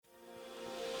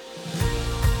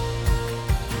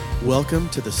Welcome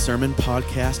to the Sermon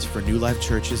Podcast for New Life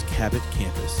Church's Cabot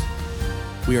campus.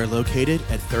 We are located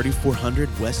at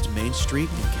 3400 West Main Street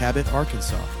in Cabot,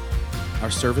 Arkansas.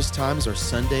 Our service times are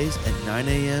Sundays at 9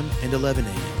 a.m. and 11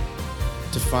 a.m.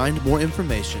 To find more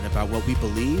information about what we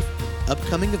believe,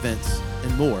 upcoming events,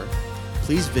 and more,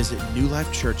 please visit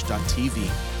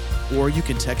newlifechurch.tv, or you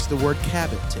can text the word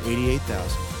Cabot to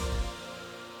 88,000.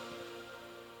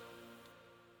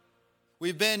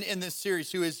 We've been in this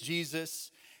series, Who is Jesus?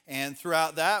 And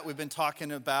throughout that, we've been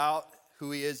talking about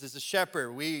who he is as a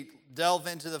shepherd. We delve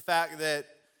into the fact that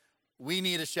we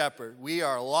need a shepherd. We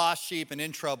are lost sheep and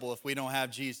in trouble if we don't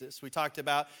have Jesus. We talked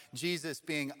about Jesus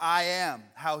being I am,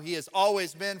 how he has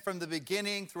always been from the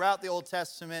beginning throughout the Old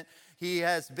Testament. He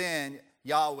has been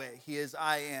Yahweh. He is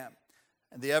I am,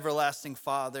 the everlasting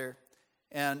Father.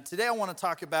 And today I want to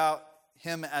talk about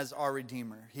him as our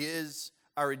Redeemer. He is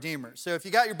our Redeemer. So if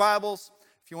you got your Bibles,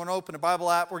 if you want to open a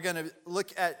Bible app, we're going to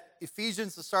look at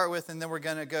Ephesians to start with, and then we're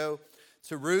going to go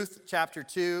to Ruth chapter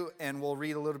 2, and we'll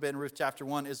read a little bit in Ruth chapter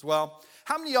 1 as well.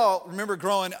 How many of y'all remember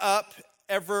growing up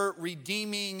ever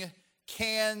redeeming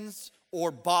cans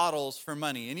or bottles for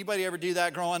money? Anybody ever do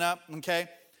that growing up? Okay.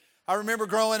 I remember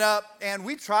growing up, and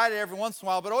we tried it every once in a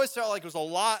while, but it always felt like it was a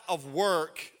lot of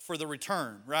work for the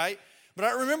return, right? But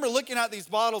I remember looking at these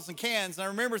bottles and cans, and I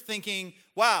remember thinking,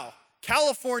 wow,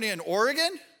 California and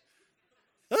Oregon?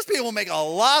 Those people make a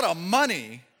lot of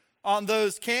money on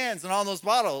those cans and on those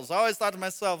bottles. I always thought to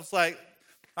myself, it's like,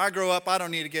 I grow up, I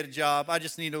don't need to get a job. I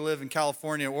just need to live in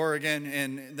California, Oregon,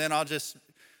 and then I'll just,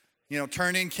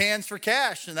 turn in cans for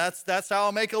cash, and that's how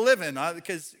I'll make a living.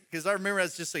 Because I remember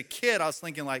as just a kid, I was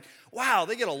thinking like, wow,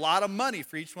 they get a lot of money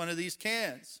for each one of these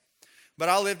cans. But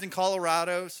I lived in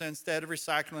Colorado, so instead of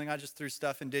recycling, I just threw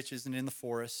stuff in ditches and in the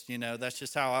forest. That's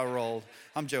just how I rolled.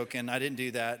 I'm joking. I didn't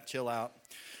do that. Chill out.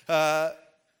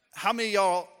 How many of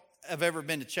y'all have ever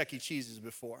been to Chuck E. Cheese's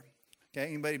before? Okay,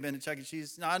 anybody been to Chuck E.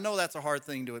 Cheese? Now, I know that's a hard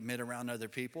thing to admit around other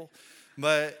people,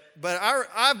 but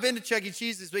I've been to Chuck E.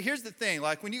 Cheese's. But here's the thing,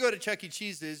 like when you go to Chuck E.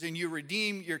 Cheese's and you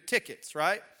redeem your tickets,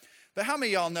 right? But how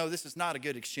many of y'all know this is not a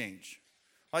good exchange?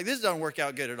 Like this doesn't work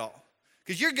out good at all.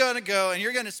 Because you're going to go and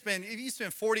you're going to spend, if you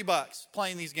spend $40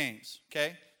 playing these games,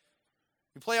 okay?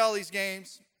 You play all these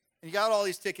games and you got all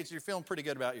these tickets, you're feeling pretty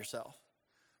good about yourself.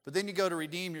 But then you go to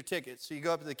redeem your tickets. So you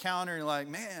go up to the counter and you're like,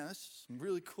 man, this is some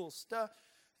really cool stuff.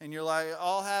 And you're like,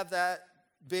 I'll have that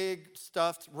big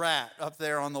stuffed rat up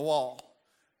there on the wall.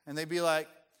 And they'd be like,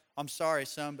 I'm sorry,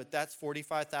 son, but that's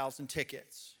 45,000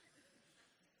 tickets.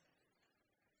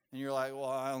 And you're like, well,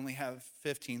 I only have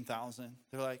 15,000.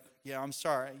 They're like, yeah, I'm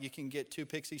sorry. You can get 2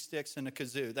 pixie sticks and a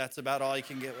kazoo. That's about all you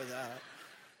can get with that.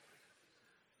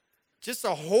 Just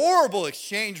a horrible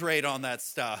exchange rate on that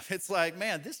stuff. It's like,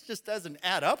 man, this just doesn't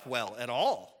add up well at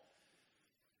all.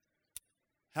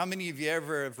 How many of you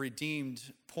ever have redeemed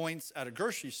points at a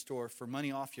grocery store for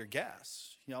money off your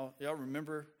gas? Y'all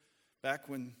remember back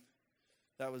when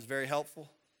that was very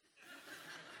helpful?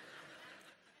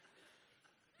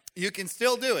 You can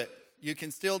still do it. You can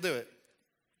still do it.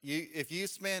 If you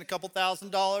spend a couple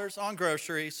 $1,000s on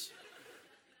groceries,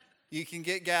 you can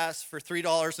get gas for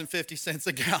 $3.50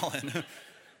 a gallon.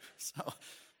 So,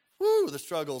 the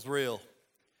struggle's real.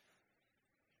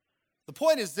 The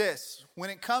point is this: when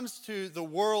it comes to the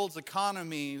world's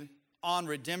economy on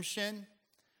redemption,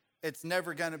 it's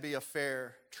never going to be a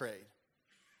fair trade.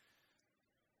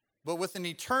 But with an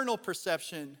eternal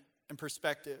perception and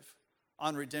perspective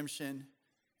on redemption,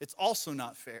 it's also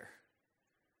not fair.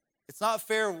 It's not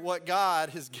fair what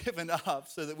God has given up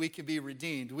so that we can be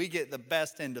redeemed. We get the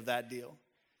best end of that deal.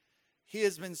 He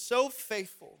has been so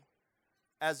faithful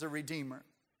as a redeemer.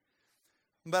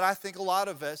 But I think a lot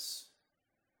of us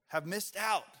have missed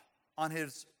out on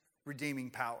his redeeming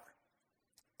power.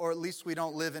 Or at least we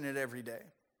don't live in it every day.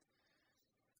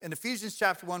 In Ephesians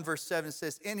chapter 1, verse 7, it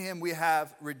says, in him we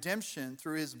have redemption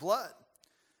through his blood,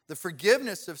 the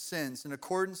forgiveness of sins in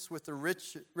accordance with the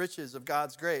riches of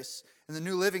God's grace. In the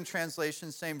New Living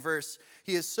Translation, same verse,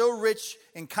 he is so rich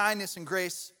in kindness and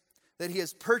grace that he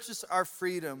has purchased our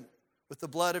freedom with the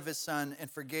blood of his Son and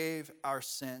forgave our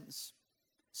sins.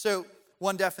 So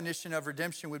one definition of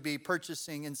redemption would be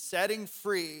purchasing and setting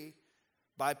free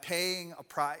by paying a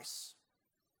price.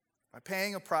 By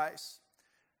paying a price.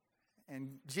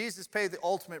 And Jesus paid the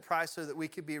ultimate price so that we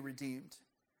could be redeemed.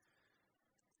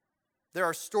 There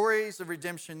are stories of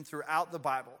redemption throughout the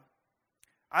Bible.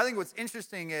 I think what's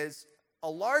interesting is a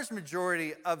large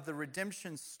majority of the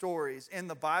redemption stories in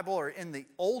the Bible are in the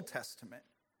Old Testament.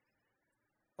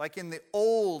 Like in the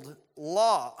old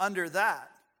law, under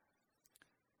that,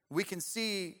 we can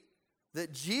see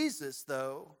that Jesus,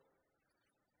 though,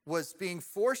 was being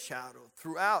foreshadowed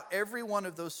throughout every one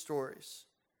of those stories.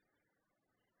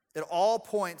 It all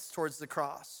points towards the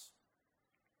cross.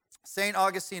 St.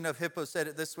 Augustine of Hippo said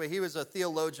it this way. He was a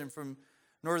theologian from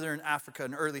northern Africa,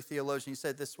 an early theologian. He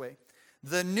said it this way: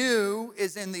 "The new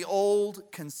is in the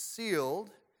old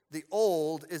concealed. The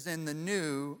old is in the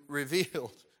new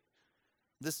revealed."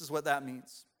 This is what that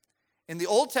means. In the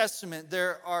Old Testament,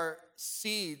 there are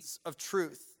seeds of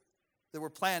truth that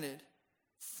were planted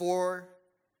for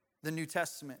the New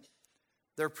Testament.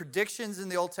 There are predictions in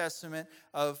the Old Testament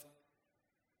of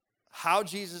how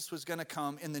Jesus was going to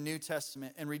come in the New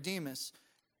Testament and redeem us.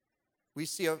 We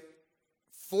see a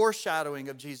foreshadowing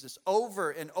of Jesus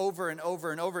over and over and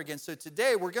over and over again. So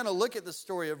today we're going to look at the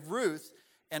story of Ruth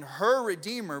and her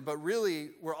Redeemer, but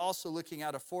really we're also looking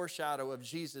at a foreshadow of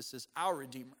Jesus as our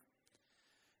Redeemer.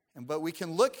 But we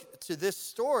can look to this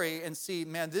story and see,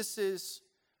 man, this is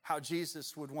how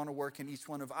Jesus would want to work in each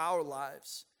one of our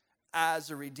lives as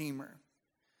a Redeemer.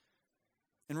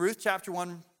 In Ruth chapter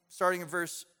 1, starting in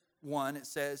verse 1, it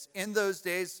says, "In those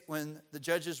days when the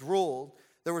judges ruled,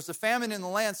 there was a famine in the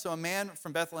land, so a man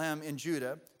from Bethlehem in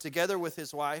Judah, together with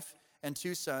his wife and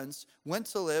 2 sons, went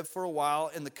to live for a while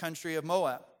in the country of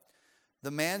Moab.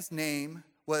 The man's name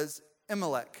was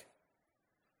Elimelech,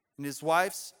 and his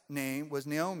wife's name was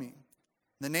Naomi.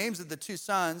 The names of the 2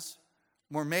 sons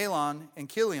were Mahlon and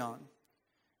Chilion,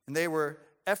 and they were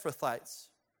Ephrathites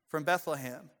from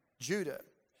Bethlehem, Judah.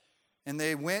 And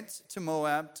they went to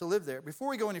Moab to live there." Before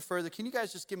we go any further, can you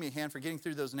guys just give me a hand for getting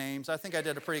through those names? I think I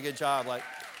did a pretty good job.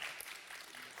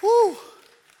 Whew,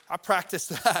 I practiced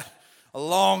that a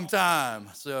long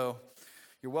time, so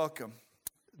you're welcome.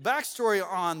 Backstory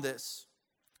on this.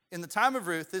 In the time of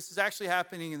Ruth, this is actually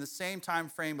happening in the same time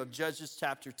frame of Judges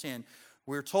chapter 10.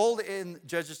 We're told in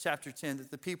Judges chapter 10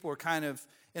 that the people were kind of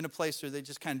in a place where they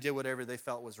just kind of did whatever they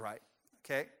felt was right.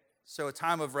 Okay? So a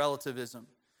time of relativism,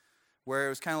 where it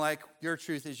was kind of like, your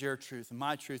truth is your truth, and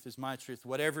my truth is my truth.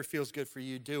 Whatever feels good for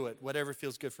you, do it. Whatever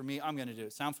feels good for me, I'm going to do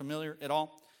it. Sound familiar at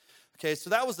all? Okay, so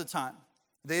that was the time.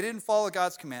 They didn't follow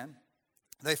God's command.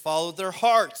 They followed their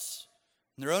hearts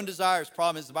and their own desires.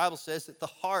 Problem is, the Bible says that the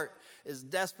heart is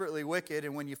desperately wicked,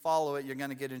 and when you follow it, you're going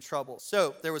to get in trouble.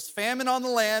 So there was famine on the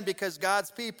land because God's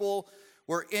people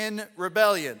were in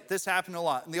rebellion. This happened a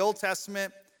lot. In the Old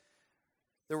Testament,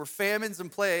 there were famines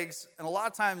and plagues, and a lot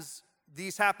of times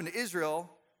these happened to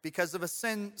Israel because of a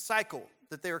sin cycle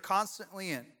that they were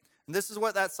constantly in. And this is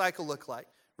what that cycle looked like: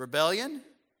 rebellion,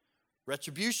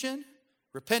 retribution,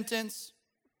 repentance,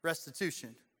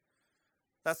 restitution.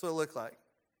 That's what it looked like.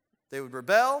 They would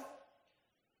rebel,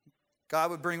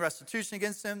 God would bring restitution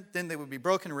against them, then they would be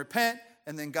broken and repent,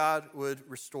 and then God would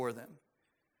restore them.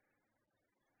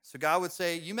 So God would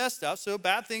say, you messed up, so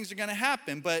bad things are going to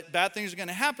happen, but bad things are going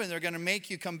to happen. They're going to make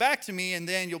you come back to me, and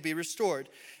then you'll be restored.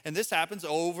 And this happens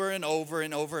over and over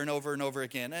and over and over and over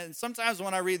again. And sometimes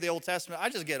when I read the Old Testament, I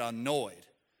just get annoyed.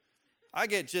 I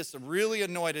get just really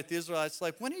annoyed at the Israelites.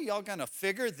 Like, when are y'all going to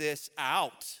figure this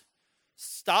out?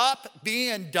 Stop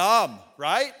being dumb,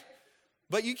 right?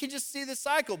 But you can just see the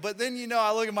cycle. But then,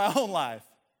 I look at my own life,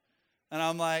 and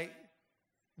I'm like,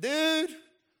 dude,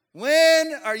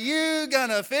 when are you going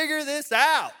to figure this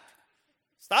out?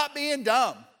 Stop being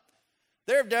dumb.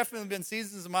 There have definitely been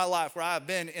seasons in my life where I've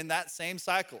been in that same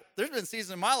cycle. There's been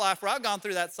seasons in my life where I've gone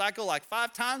through that cycle like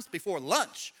 5 times before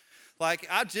lunch. Like,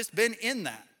 I've just been in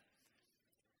that.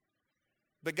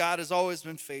 But God has always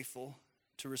been faithful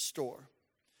to restore.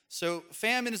 So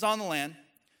famine is on the land,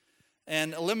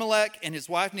 and Elimelech and his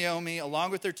wife Naomi,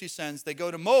 along with their 2 sons, they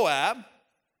go to Moab,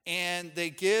 and they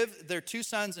give their 2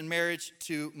 sons in marriage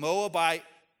to Moabite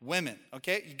women.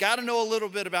 Okay, you got to know a little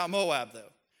bit about Moab,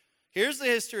 though. Here's the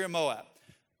history of Moab.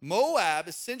 Moab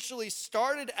essentially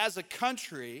started as a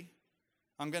country,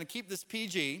 I'm going to keep this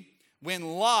PG,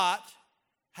 when Lot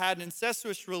had an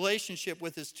incestuous relationship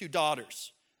with his 2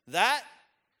 daughters. That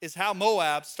is how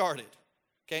Moab started.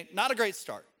 Okay, not a great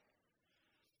start.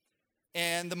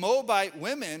 And the Moabite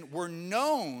women were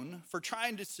known for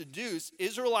trying to seduce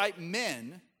Israelite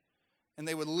men, and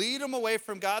they would lead them away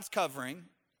from God's covering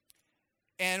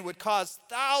and would cause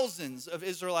thousands of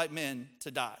Israelite men to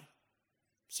die.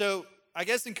 So I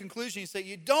guess in conclusion, you say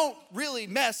you don't really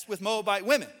mess with Moabite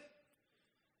women.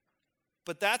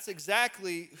 But that's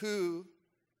exactly who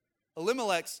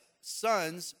Elimelech's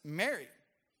sons married.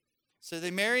 So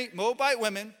they marry Moabite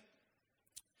women,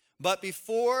 but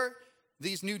before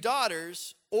these new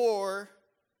daughters or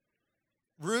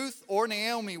Ruth or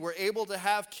Naomi were able to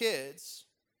have kids,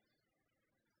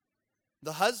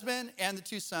 the husband and the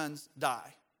 2 sons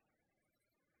die.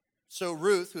 So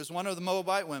Ruth, who is one of the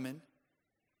Moabite women,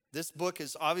 this book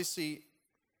is obviously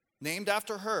named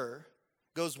after her,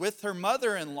 goes with her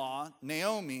mother-in-law,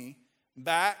 Naomi,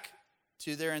 back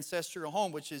to their ancestral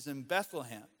home, which is in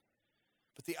Bethlehem.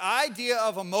 But the idea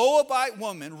of a Moabite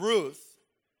woman, Ruth,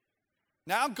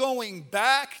 now going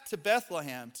back to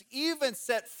Bethlehem to even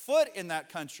set foot in that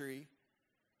country,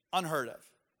 unheard of.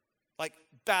 Like,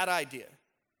 bad idea.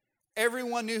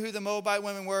 Everyone knew who the Moabite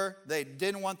women were. They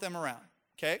didn't want them around,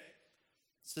 okay?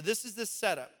 So this is the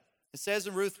setup. It says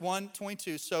in Ruth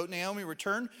 1:22, so Naomi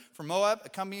returned from Moab,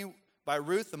 accompanied by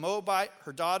Ruth the Moabite,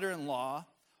 her daughter-in-law,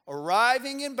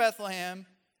 arriving in Bethlehem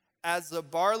as the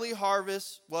barley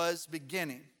harvest was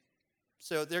beginning.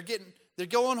 So they're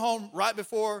going home right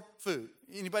before food.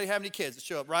 Anybody have any kids that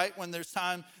show up right when there's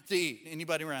time to eat?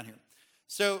 Anybody around here?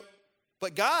 So,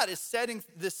 but God is setting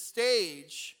this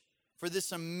stage for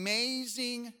this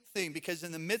amazing thing, because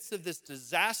in the midst of this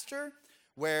disaster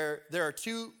where there are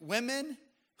two women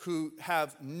who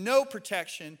have no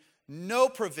protection, no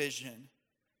provision,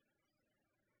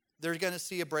 they're going to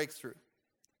see a breakthrough.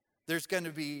 There's going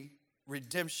to be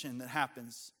redemption that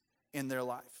happens in their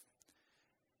life.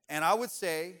 And I would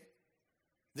say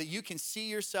that you can see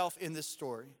yourself in this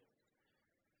story.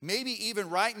 Maybe even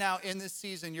right now in this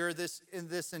season, you're in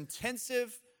this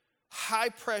intensive,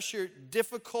 high-pressure,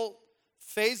 difficult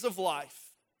phase of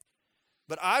life.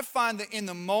 But I find that in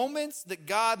the moments that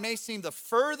God may seem the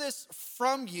furthest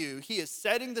from you, he is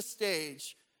setting the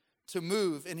stage to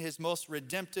move in his most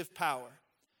redemptive power.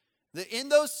 That in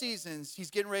those seasons,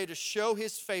 he's getting ready to show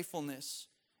his faithfulness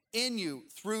in you,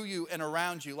 through you, and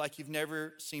around you like you've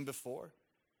never seen before.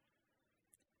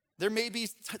 There may be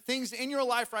things in your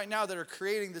life right now that are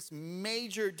creating this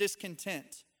major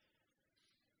discontent.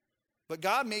 But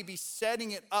God may be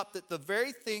setting it up that the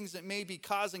very things that may be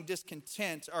causing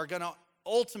discontent are going to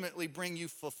ultimately bring you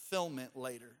fulfillment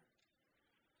later.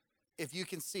 If you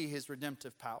can see his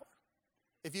redemptive power.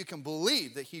 If you can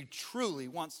believe that he truly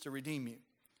wants to redeem you.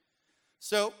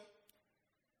 So,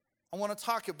 I want to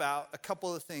talk about a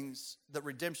couple of things that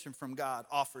redemption from God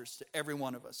offers to every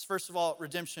one of us. First of all,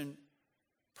 redemption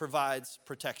provides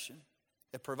protection.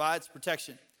 It provides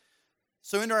protection.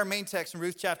 So into our main text in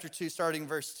Ruth chapter 2, starting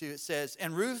verse 2, it says,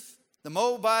 and Ruth the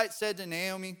Moabite said to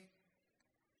Naomi,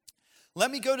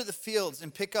 let me go to the fields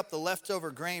and pick up the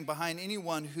leftover grain behind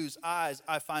anyone whose eyes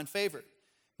I find favor.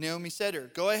 Naomi said to her,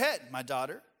 go ahead, my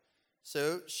daughter.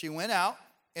 So she went out,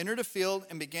 entered a field,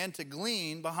 and began to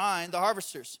glean behind the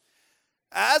harvesters.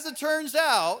 As it turns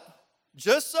out,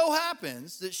 just so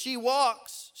happens that she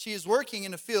is working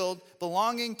in a field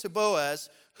belonging to Boaz,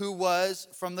 who was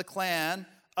from the clan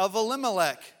of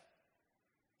Elimelech.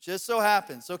 Just so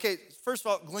happens. Okay, first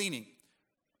of all, gleaning.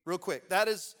 Real quick. That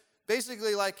is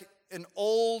basically like an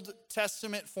Old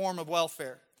Testament form of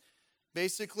welfare.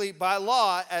 Basically, by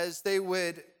law, as they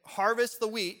would harvest the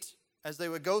wheat, as they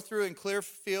would go through and clear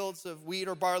fields of wheat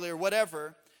or barley or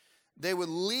whatever, they would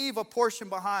leave a portion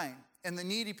behind, and the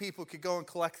needy people could go and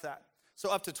collect that. So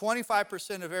up to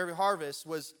 25% of every harvest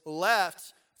was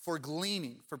left for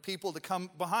gleaning, for people to come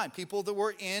behind, people that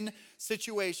were in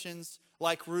situations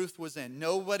like Ruth was in.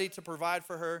 Nobody to provide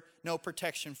for her, no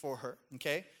protection for her,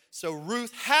 okay? So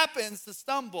Ruth happens to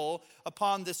stumble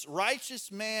upon this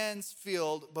righteous man's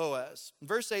field, Boaz.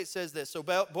 Verse 8 says this, so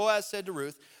Boaz said to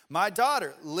Ruth, my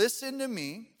daughter, listen to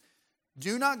me.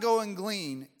 Do not go and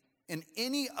glean in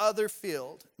any other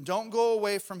field. Don't go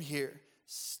away from here.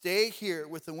 Stay here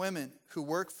with the women who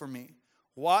work for me.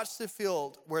 Watch the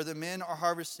field where the men are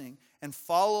harvesting and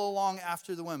follow along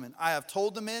after the women. I have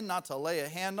told the men not to lay a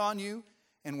hand on you,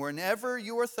 and whenever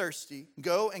you are thirsty,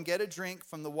 go and get a drink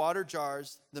from the water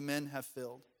jars the men have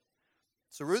filled.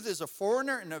 So Ruth is a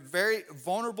foreigner in a very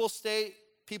vulnerable state.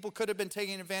 People could have been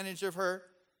taking advantage of her.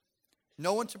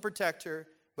 No one to protect her.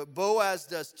 But Boaz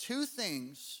does two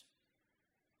things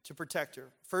to protect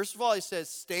her. First of all, he says,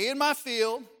 stay in my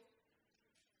field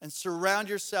and surround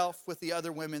yourself with the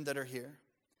other women that are here.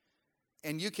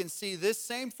 And you can see this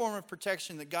same form of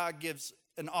protection that God gives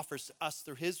and offers to us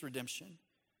through his redemption.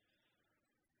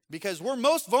 Because we're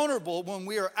most vulnerable when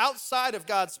we are outside of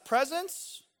God's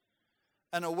presence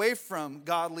and away from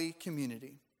godly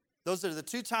community. Those are the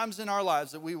two times in our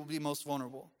lives that we will be most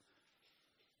vulnerable.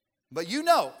 But you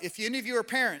know, if any of you are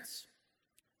parents,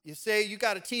 you say you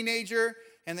got a teenager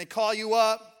and they call you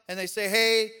up and they say,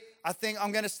 hey, I think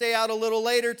I'm going to stay out a little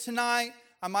later tonight.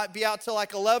 I might be out till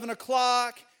like 11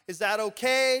 o'clock. Is that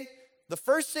okay? The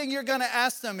first thing you're going to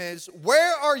ask them is,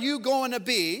 where are you going to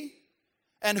be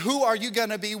and who are you going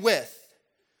to be with?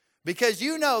 Because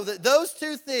you know that those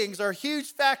two things are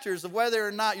huge factors of whether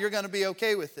or not you're going to be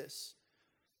okay with this.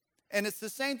 And it's the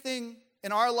same thing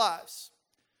in our lives.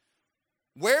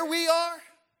 Where we are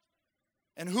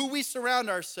and who we surround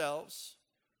ourselves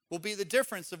will be the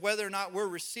difference of whether or not we're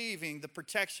receiving the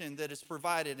protection that is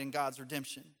provided in God's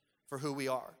redemption for who we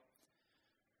are.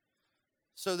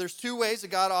 So there's two ways that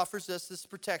God offers us this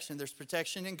protection. There's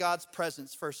protection in God's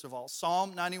presence, first of all.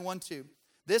 Psalm 91:2.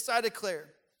 This I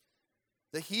declare,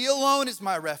 that he alone is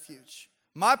my refuge,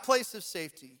 my place of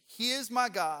safety. He is my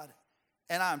God,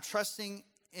 and I am trusting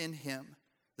in him.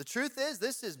 The truth is,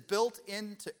 this is built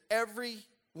into every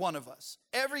one of us.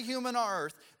 Every human on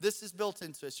earth, this is built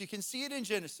into us. You can see it in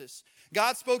Genesis.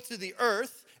 God spoke to the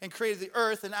earth and created the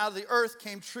earth, and out of the earth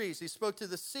came trees. He spoke to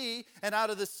the sea, and out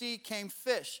of the sea came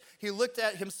fish. He looked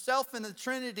at himself in the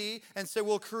Trinity and said,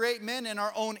 we'll create men in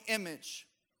our own image.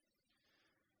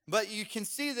 But you can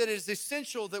see that it is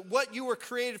essential that what you were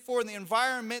created for and the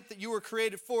environment that you were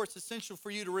created for, it's essential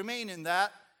for you to remain in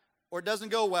that, or it doesn't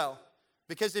go well.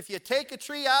 Because if you take a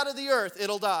tree out of the earth,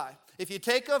 it'll die. If you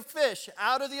take a fish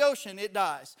out of the ocean, it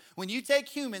dies. When you take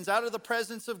humans out of the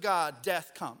presence of God,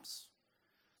 death comes.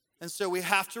 And so we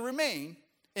have to remain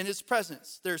in his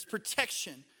presence. There's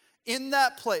protection in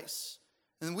that place.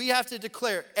 And we have to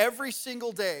declare every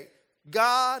single day,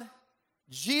 God,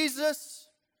 Jesus,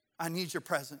 I need your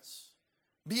presence.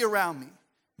 Be around me.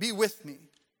 Be with me.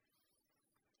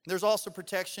 There's also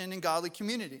protection in godly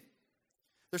community.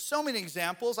 There's so many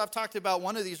examples. I've talked about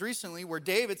one of these recently where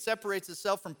David separates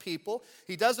himself from people.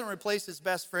 He doesn't replace his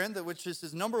best friend, which is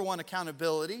his number one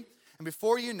accountability. And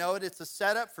before you know it, it's a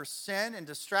setup for sin and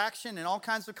distraction and all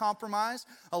kinds of compromise.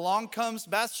 Along comes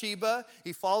Bathsheba.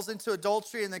 He falls into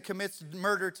adultery and then commits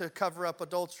murder to cover up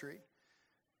adultery.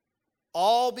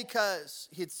 All because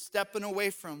he'd stepping away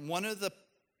from one of the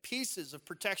pieces of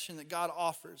protection that God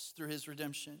offers through his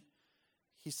redemption.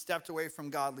 He stepped away from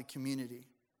godly community.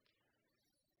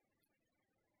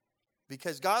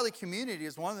 Because godly community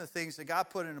is one of the things that God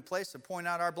put into place to point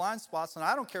out our blind spots. And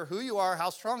I don't care who you are, how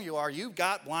strong you are, you've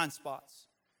got blind spots.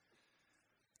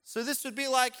 So this would be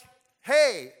like,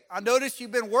 hey, I noticed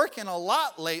you've been working a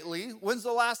lot lately. When's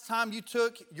the last time you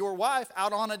took your wife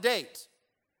out on a date?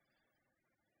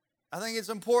 I think it's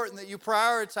important that you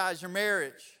prioritize your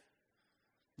marriage.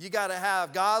 You got to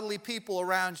have godly people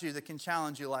around you that can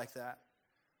challenge you like that.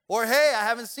 Or, hey, I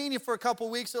haven't seen you for a couple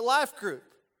weeks at Life Group.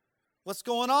 What's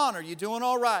going on? Are you doing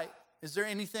all right? Is there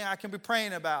anything I can be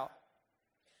praying about?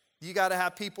 You got to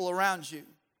have people around you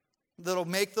that'll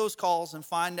make those calls and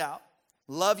find out.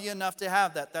 Love you enough to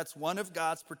have that. That's one of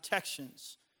God's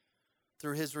protections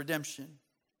through his redemption.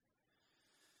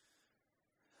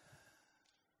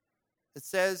 It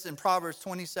says in Proverbs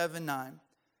 27:9,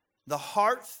 the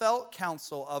heartfelt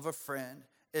counsel of a friend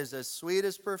is as sweet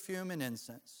as perfume and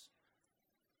incense.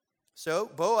 So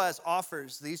Boaz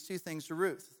offers these two things to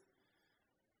Ruth.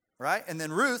 Right? And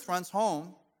then Ruth runs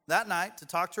home that night to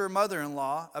talk to her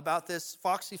mother-in-law about this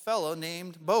foxy fellow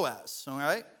named Boaz. All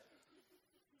right?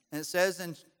 And it says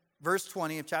in verse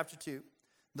 20 of chapter 2,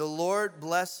 the Lord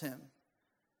bless him,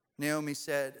 Naomi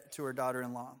said to her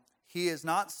daughter-in-law. He has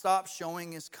not stopped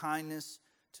showing his kindness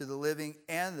to the living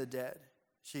and the dead,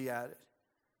 she added.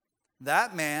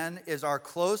 That man is our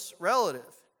close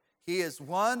relative. He is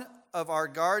one of our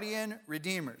guardian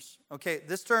redeemers. Okay,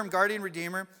 this term guardian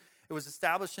redeemer, it was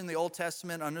established in the Old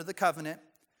Testament under the covenant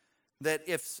that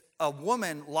if a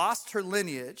woman lost her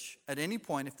lineage at any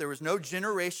point, if there was no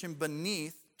generation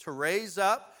beneath to raise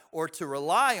up or to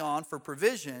rely on for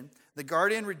provision, the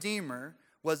guardian redeemer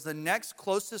was the next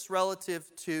closest relative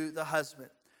to the husband.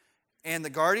 And the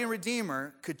guardian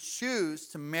redeemer could choose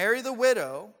to marry the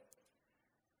widow,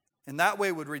 and that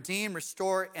way would redeem,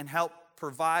 restore, and help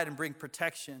provide and bring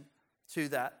protection to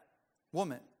that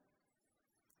woman.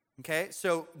 Okay,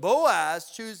 so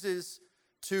Boaz chooses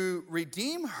to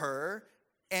redeem her,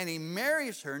 and he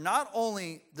marries her. Not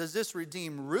only does this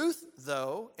redeem Ruth,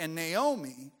 though, and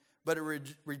Naomi, but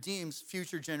it redeems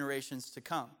future generations to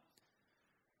come.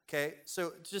 Okay,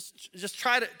 so just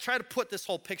try to put this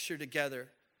whole picture together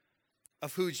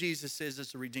of who Jesus is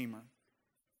as a redeemer.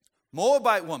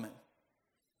 Moabite woman,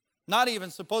 not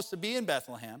even supposed to be in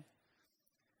Bethlehem.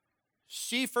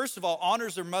 She, first of all,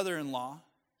 honors her mother-in-law,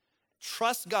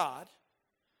 trusts God,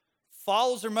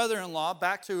 follows her mother-in-law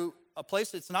back to a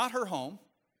place that's not her home,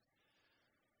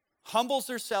 humbles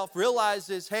herself,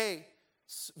 realizes, hey,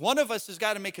 one of us has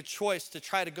got to make a choice to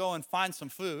try to go and find some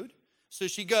food. So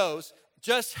she goes,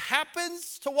 just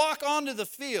happens to walk onto the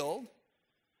field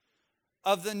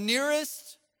of the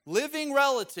nearest living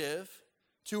relative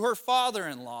to her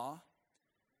father-in-law,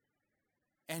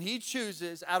 and he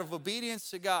chooses, out of obedience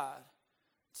to God,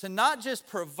 to not just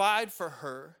provide for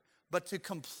her, but to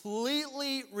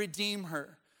completely redeem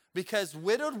her. Because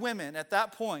widowed women at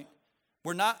that point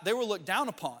they were looked down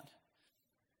upon.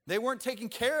 They weren't taken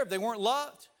care of, they weren't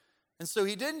loved. And so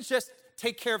he didn't just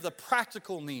take care of the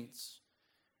practical needs.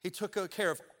 He took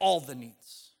care of all the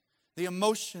needs. The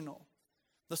emotional,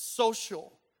 the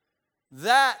social.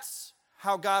 That's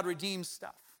how God redeems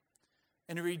stuff.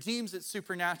 And he redeems it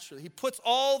supernaturally. He puts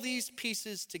all these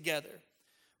pieces together.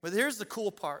 But here's the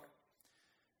cool part.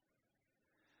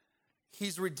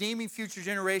 He's redeeming future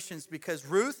generations because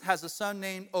Ruth has a son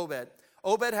named Obed.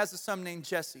 Obed has a son named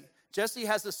Jesse. Jesse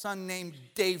has a son named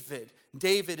David.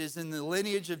 David is in the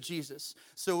lineage of Jesus.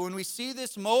 So when we see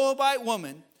this Moabite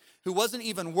woman who wasn't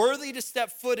even worthy to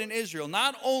step foot in Israel,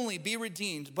 not only be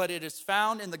redeemed, but it is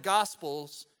found in the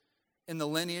Gospels in the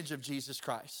lineage of Jesus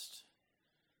Christ.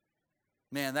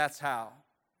 Man, that's how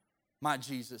my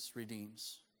Jesus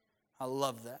redeems. I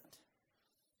love that.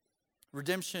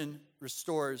 Redemption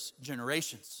restores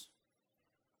generations.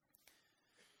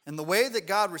 And the way that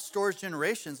God restores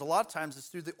generations, a lot of times, is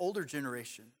through the older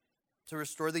generation to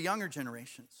restore the younger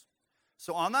generations.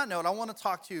 So on that note, I want to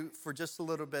talk to you for just a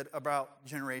little bit about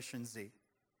Generation Z.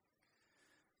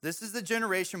 This is the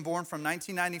generation born from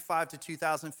 1995 to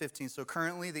 2015. So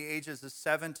currently the ages is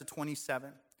 7 to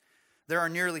 27. There are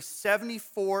nearly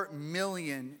 74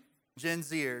 million Gen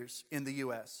Zers in the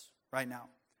U.S. right now.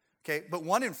 Okay, but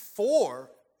 1 in 4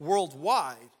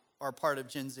 worldwide are part of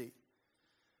Gen Z.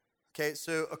 Okay,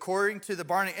 so according to the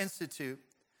Barna Institute,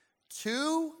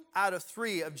 2 out of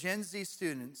 3 of Gen Z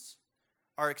students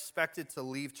are expected to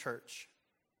leave church.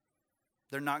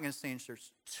 They're not going to stay in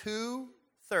church.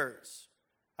 2/3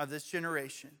 of this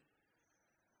generation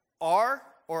are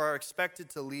or are expected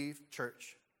to leave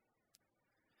church.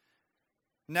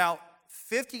 Now,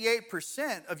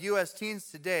 58% of U.S.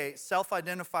 teens today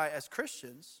self-identify as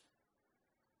Christians,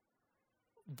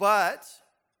 but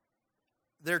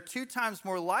they're 2 times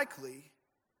more likely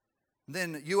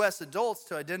than U.S. adults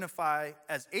to identify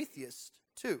as atheists,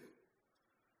 too.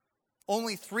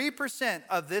 Only 3%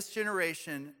 of this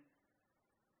generation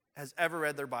has ever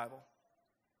read their Bible.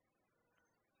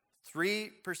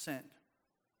 3%. And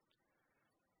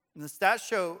the stats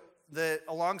show that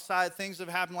alongside things that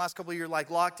have happened the last couple of years, like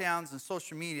lockdowns and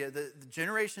social media, the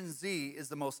Generation Z is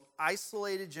the most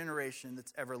isolated generation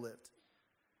that's ever lived.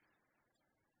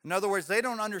 In other words, they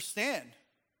don't understand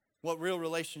what real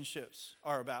relationships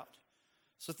are about.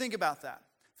 So think about that.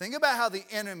 Think about how the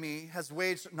enemy has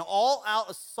waged an all-out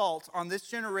assault on this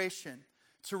generation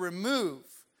to remove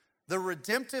the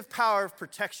redemptive power of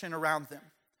protection around them.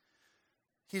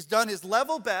 He's done his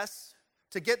level best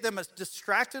to get them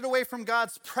distracted away from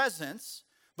God's presence,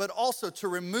 but also to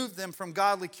remove them from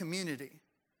godly community.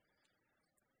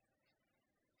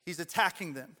 He's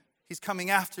attacking them. He's coming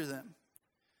after them.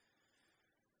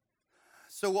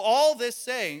 So all this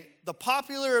saying, the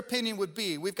popular opinion would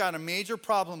be, we've got a major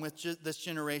problem with this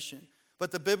generation.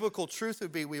 But the biblical truth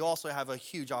would be, we also have a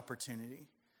huge opportunity.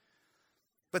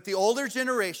 But the older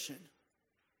generation,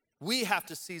 we have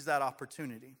to seize that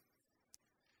opportunity.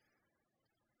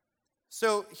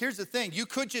 So here's the thing. You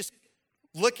could just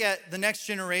look at the next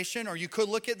generation, or you could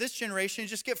look at this generation and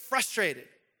just get frustrated.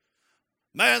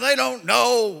 Man, they don't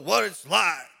know what it's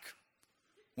like.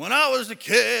 When I was a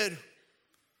kid,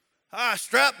 I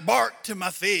strapped bark to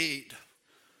my feet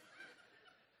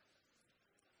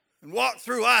and walked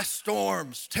through ice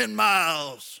storms 10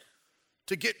 miles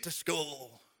to get to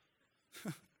school.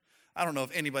 I don't know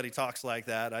if anybody talks like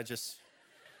that. It's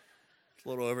a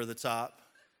little over the top.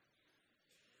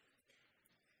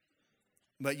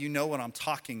 But you know what I'm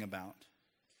talking about.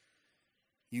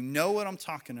 You know what I'm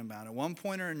talking about. At one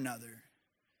point or another,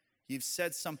 you've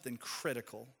said something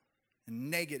critical and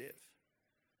negative.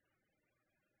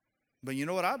 But you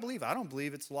know what I believe? I don't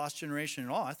believe it's a lost generation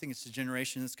at all. I think it's a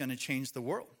generation that's going to change the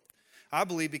world. I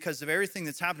believe because of everything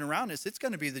that's happened around us, it's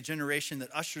going to be the generation that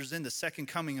ushers in the second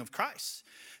coming of Christ.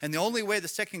 And the only way the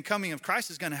second coming of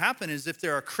Christ is going to happen is if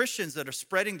there are Christians that are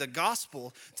spreading the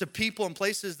gospel to people in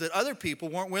places that other people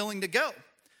weren't willing to go.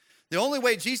 The only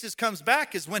way Jesus comes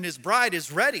back is when his bride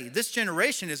is ready. This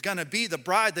generation is going to be the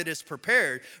bride that is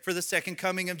prepared for the second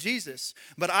coming of Jesus.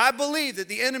 But I believe that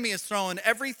the enemy is throwing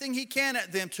everything he can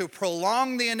at them to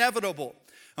prolong the inevitable.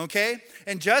 Okay?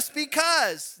 And just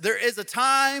because there is a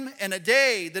time and a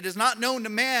day that is not known to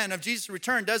man of Jesus'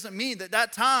 return doesn't mean that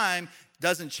that time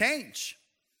doesn't change.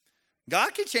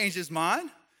 God can change his mind.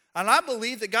 And I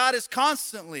believe that God is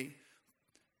constantly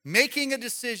making a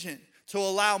decision to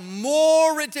allow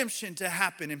more redemption to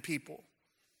happen in people.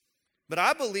 But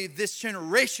I believe this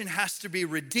generation has to be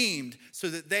redeemed so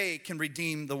that they can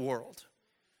redeem the world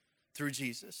through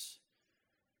Jesus.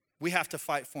 We have to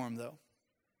fight for him, though.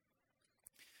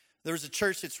 There's a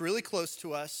church that's really close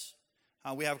to us.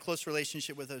 We have a close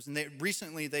relationship with those. And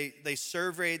recently they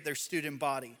surveyed their student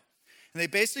body. And they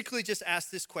basically just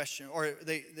asked this question, or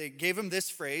they gave him this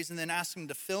phrase and then asked him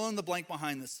to fill in the blank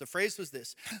behind this. The phrase was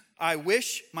this: I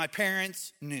wish my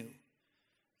parents knew.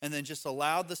 And then just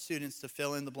allowed the students to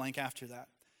fill in the blank after that.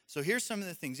 So here's some of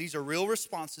the things. These are real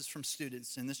responses from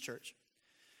students in this church.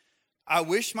 I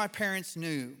wish my parents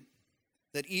knew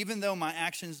that even though my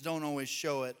actions don't always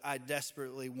show it, I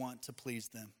desperately want to please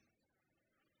them.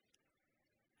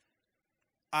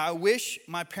 I wish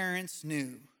my parents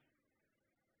knew.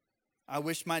 I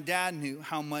wish my dad knew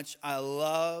how much I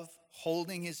love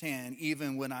holding his hand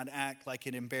even when I'd act like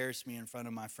it embarrassed me in front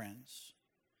of my friends.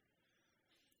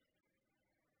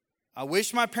 I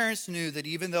wish my parents knew that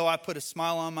even though I put a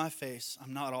smile on my face,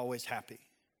 I'm not always happy.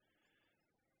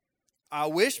 I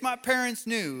wish my parents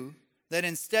knew that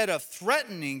instead of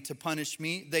threatening to punish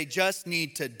me, they just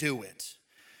need to do it.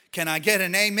 Can I get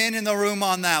an amen in the room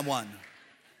on that one?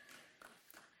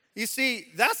 You see,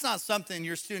 that's not something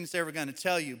your student's ever going to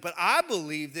tell you, but I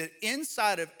believe that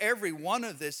inside of every one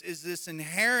of this is this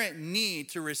inherent need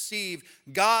to receive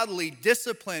godly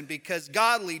discipline, because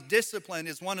godly discipline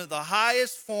is one of the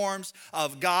highest forms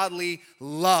of godly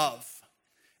love.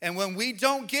 And when we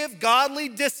don't give godly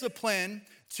discipline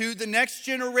to the next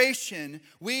generation,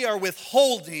 we are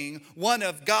withholding one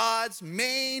of God's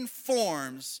main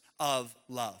forms of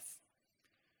love.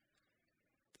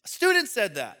 A student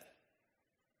said that.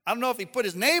 I don't know if he put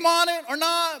his name on it or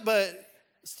not, but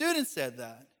a student said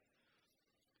that.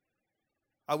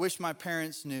 I wish my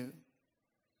parents knew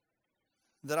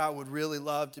that I would really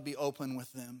love to be open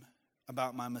with them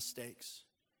about my mistakes,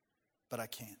 but I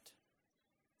can't.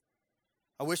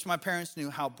 I wish my parents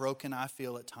knew how broken I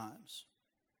feel at times.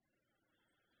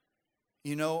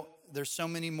 You know, there's so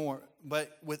many more.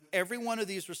 But with every one of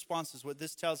these responses, what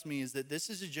this tells me is that this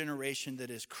is a generation that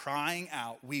is crying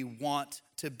out, we want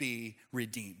to be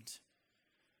redeemed.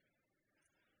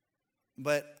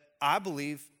 But I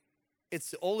believe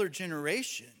it's the older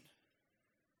generation.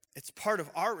 It's part of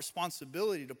our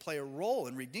responsibility to play a role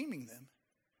in redeeming them.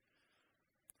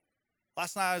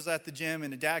 Last night I was at the gym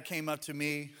and a dad came up to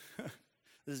me.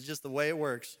 This is just the way it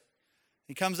works.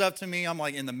 He comes up to me. I'm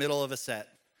like in the middle of a set.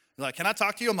 He's like, can I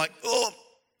talk to you? I'm like, oh,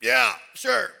 yeah,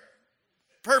 sure.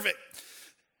 Perfect.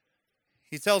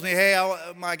 He tells me, hey,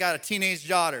 I got a teenage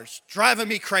daughter. She's driving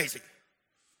me crazy.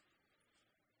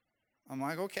 I'm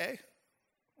like, okay,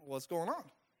 what's going on?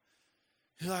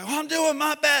 He's like, well, I'm doing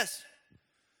my best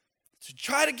to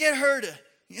try to get her to,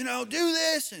 do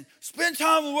this and spend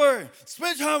time with word,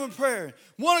 spend time in prayer,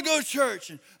 want to go to church,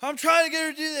 and I'm trying to get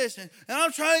her to do this, and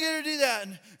I'm trying to get her to do that,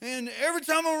 and every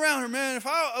time I'm around her, man, if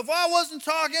I wasn't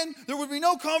talking, there would be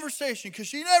no conversation because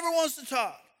she never wants to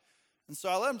talk. And so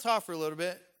I let him talk for a little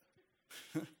bit.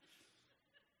 And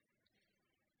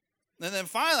then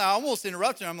finally, I almost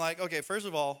interrupted him. I'm like, okay, first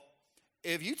of all,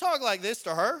 if you talk like this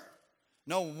to her,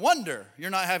 no wonder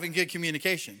you're not having good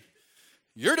communication.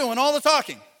 You're doing all the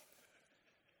talking.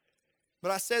 But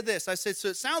I said this, so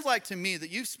it sounds like to me that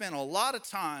you've spent a lot of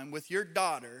time with your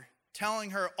daughter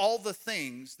telling her all the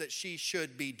things that she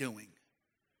should be doing.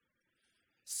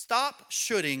 Stop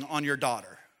shoulding on your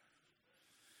daughter.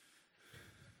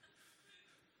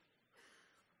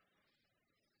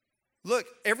 Look,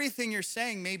 everything you're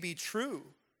saying may be true,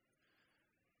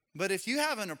 but if you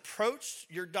haven't approached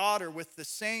your daughter with the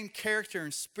same character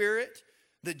and spirit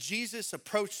that Jesus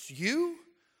approached you,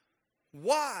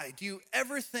 why do you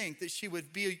ever think that she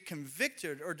would be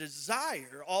convicted or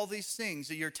desire all these things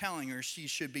that you're telling her she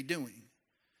should be doing?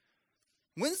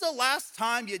 When's the last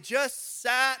time you just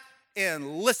sat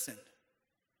and listened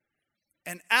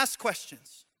and asked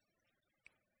questions?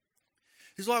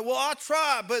 He's like, well, I'll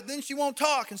try, but then she won't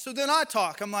talk, and so then I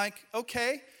talk. I'm like,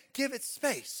 okay, give it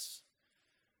space.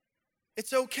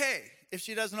 It's okay if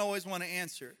she doesn't always want to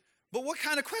answer. But what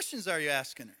kind of questions are you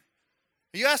asking her?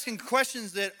 Are you asking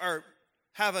questions that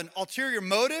have an ulterior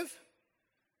motive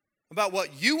about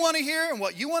what you want to hear and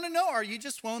what you want to know? Or are you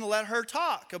just willing to let her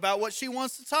talk about what she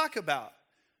wants to talk about?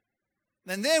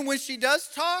 And then when she does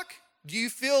talk, do you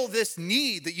feel this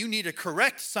need that you need to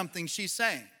correct something she's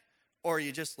saying? Or are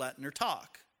you just letting her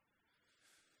talk?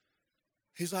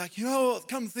 He's like,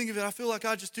 come to think of it, I feel like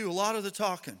I just do a lot of the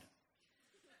talking.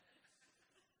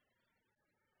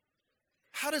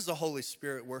 How does the Holy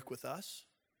Spirit work with us?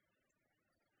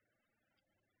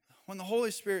 When the Holy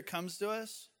Spirit comes to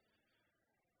us,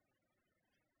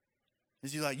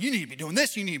 is he like, you need to be doing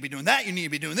this, you need to be doing that, you need to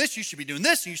be doing this, you should be doing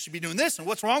this, you should be doing this, and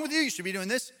what's wrong with you? You should be doing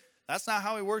this. That's not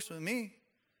how he works with me.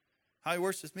 How he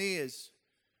works with me is,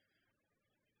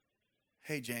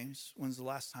 hey, James, when's the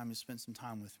last time you spent some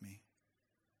time with me?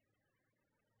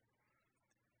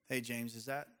 Hey, James, is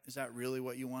that really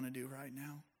what you want to do right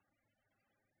now?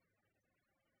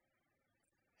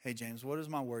 Hey, James, what does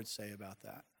my word say about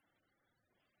that?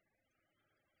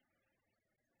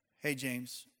 Hey,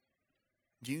 James,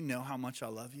 do you know how much I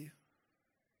love you?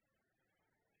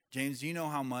 James, do you know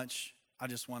how much I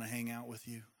just want to hang out with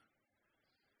you?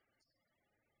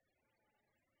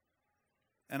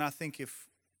 And I think if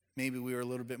maybe we were a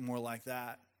little bit more like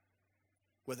that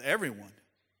with everyone,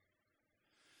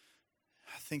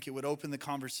 I think it would open the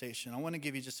conversation. I want to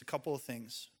give you just a couple of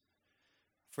things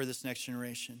for this next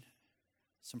generation.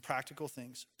 Some practical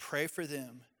things. Pray for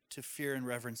them to fear and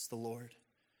reverence the Lord.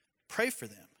 Pray for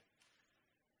them.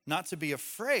 Not to be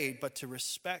afraid, but to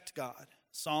respect God.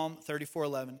 Psalm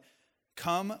 34:11.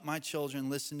 Come, my children,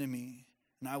 listen to me,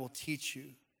 and I will teach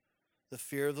you the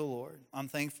fear of the Lord. I'm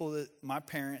thankful that my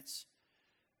parents,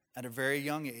 at a very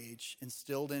young age,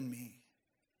 instilled in me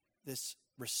this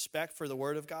respect for the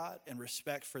Word of God and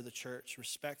respect for the church,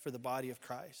 respect for the body of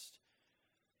Christ.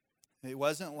 It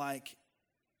wasn't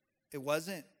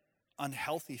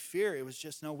unhealthy fear. It was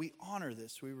just, no, we honor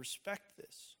this. We respect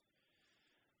this.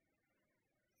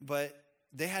 But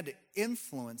they had to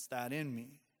influence that in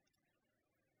me.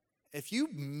 If you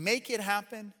make it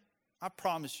happen, I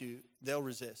promise you, they'll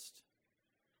resist.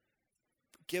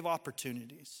 Give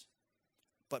opportunities.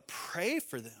 But pray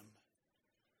for them.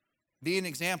 Be an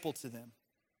example to them.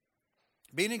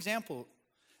 Be an example.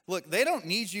 Look, they don't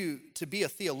need you to be a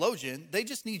theologian. They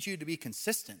just need you to be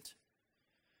consistent.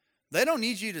 They don't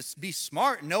need you to be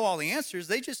smart and know all the answers.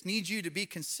 They just need you to be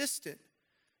consistent.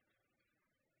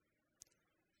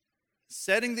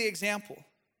 Setting the example.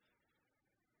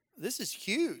 This is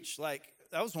huge. Like,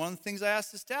 that was one of the things I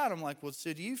asked this dad. I'm like, well,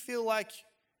 so do you feel like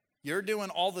you're doing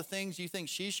all the things you think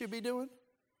she should be doing?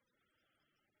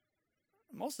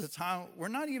 Most of the time, we're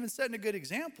not even setting a good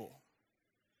example.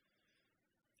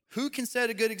 Who can set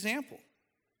a good example?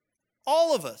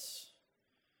 All of us.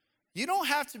 You don't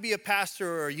have to be a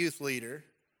pastor or a youth leader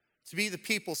to be the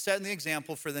people setting the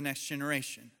example for the next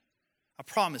generation. I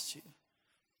promise you.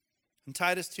 In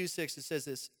Titus 2:6, it says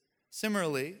this,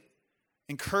 similarly,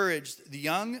 encourage the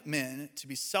young men to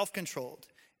be self-controlled.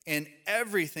 In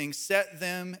everything, set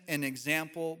them an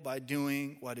example by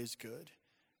doing what is good,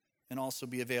 and also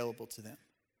be available to them.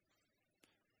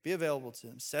 Be available to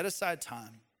them. Set aside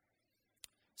time.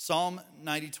 Psalm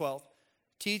 90:12.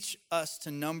 Teach us to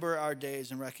number our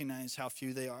days and recognize how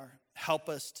few they are. Help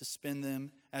us to spend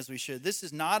them as we should. This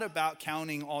is not about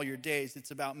counting all your days.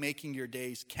 It's about making your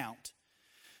days count.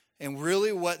 And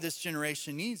really what this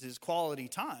generation needs is quality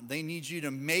time. They need you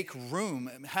to make room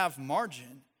and have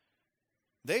margin.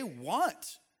 They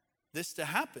want this to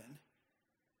happen.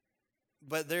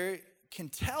 But they can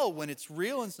tell when it's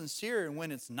real and sincere and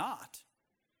when it's not.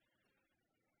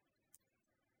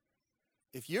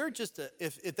 If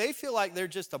they feel like they're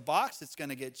just a box that's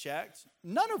going to get checked,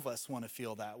 none of us want to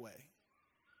feel that way.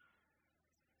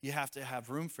 You have to have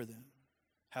room for them,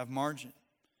 have margin.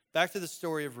 Back to the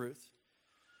story of Ruth.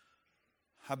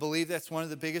 I believe that's one of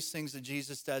the biggest things that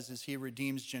Jesus does is he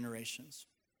redeems generations.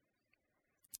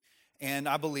 And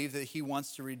I believe that he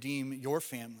wants to redeem your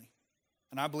family.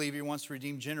 And I believe he wants to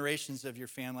redeem generations of your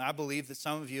family. I believe that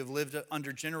some of you have lived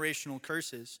under generational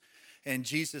curses, and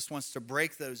Jesus wants to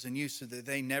break those in you so that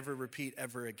they never repeat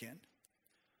ever again.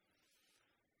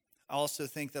 I also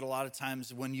think that a lot of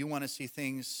times when you want to see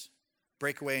things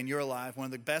break away in your life, one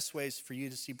of the best ways for you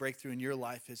to see breakthrough in your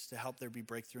life is to help there be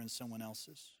breakthrough in someone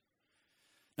else's.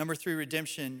 Number 3,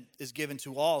 redemption is given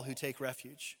to all who take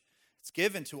refuge. It's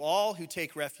given to all who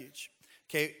take refuge.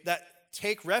 Okay, that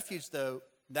take refuge, though,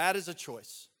 that is a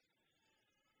choice.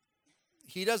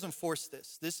 He doesn't force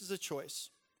this. This is a choice.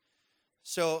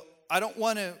 So I don't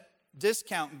want to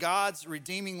discount God's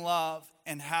redeeming love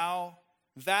and how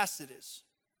vast it is.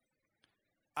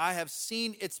 I have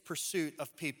seen its pursuit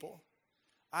of people.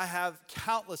 I have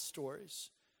countless stories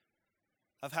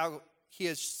of how he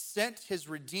has sent his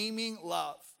redeeming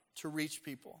love to reach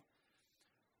people.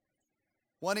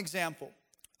 One example,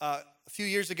 a few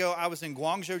years ago, I was in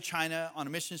Guangzhou, China on a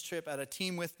missions trip. I had a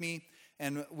team with me,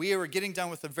 and we were getting done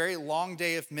with a very long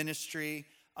day of ministry,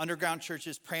 underground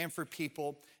churches, praying for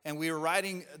people, and we were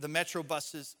riding the metro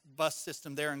bus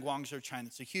system there in Guangzhou, China.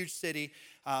 It's a huge city,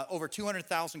 over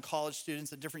 200,000 college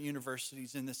students at different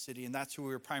universities in this city, and that's who we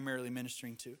were primarily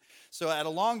ministering to. So at a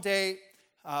long day,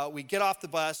 we get off the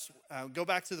bus, go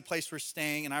back to the place we're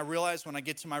staying, and I realize when I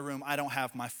get to my room, I don't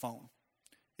have my phone.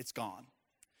 It's gone.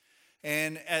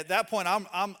 And at that point,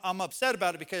 I'm upset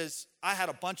about it because I had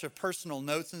a bunch of personal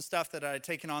notes and stuff that I had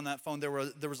taken on that phone. There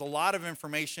was a lot of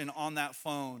information on that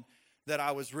phone that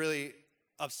I was really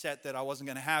upset that I wasn't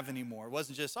going to have anymore. It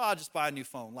wasn't just, I'll just buy a new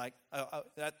phone. Like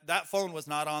that phone was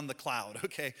not on the cloud,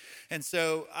 okay? And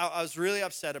so I was really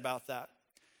upset about that.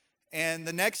 And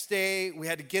the next day, we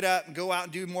had to get up and go out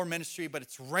and do more ministry, but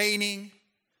it's raining.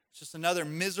 It's just another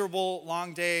miserable,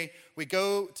 long day. We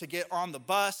go to get on the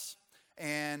bus,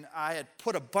 and I had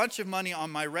put a bunch of money on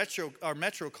my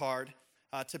Metro card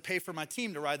to pay for my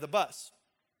team to ride the bus.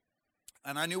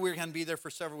 And I knew we were going to be there for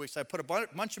several weeks. So I put a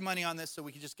bunch of money on this so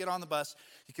we could just get on the bus.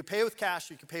 You could pay with cash,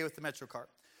 you could pay with the Metro card.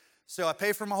 So I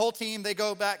pay for my whole team. They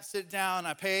go back, sit down,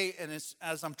 I pay, and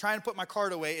as I'm trying to put my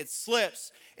card away, it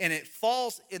slips, and it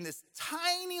falls in this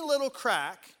tiny little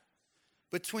crack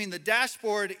between the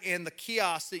dashboard and the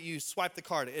kiosk that you swipe the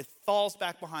card. It falls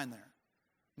back behind there.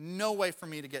 No way for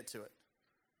me to get to it.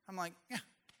 I'm like, yeah.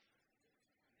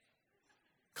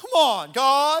 Come on,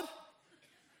 God.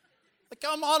 Like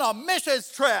I'm on a missions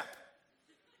trip.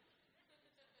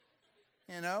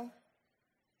 You know?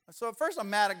 So at first I'm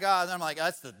mad at God, and I'm like,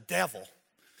 that's the devil.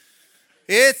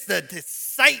 It's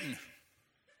Satan.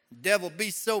 The devil be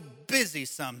so busy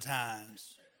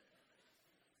sometimes.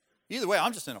 Either way,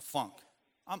 I'm just in a funk.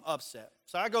 I'm upset.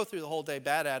 So I go through the whole day,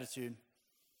 bad attitude,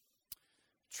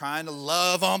 trying to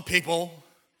love on people,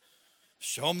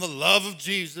 show them the love of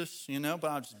Jesus, but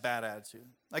I'm just bad attitude.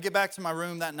 I get back to my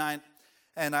room that night,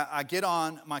 and I get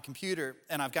on my computer,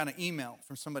 and I've got an email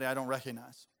from somebody I don't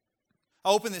recognize.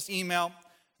 I open this email.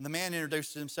 The man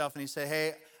introduces himself, and he said,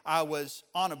 hey, I was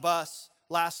on a bus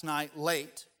last night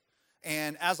late,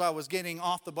 and as I was getting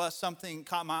off the bus, something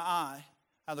caught my eye,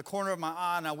 out of the corner of my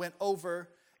eye, and I went over,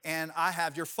 and I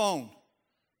have your phone.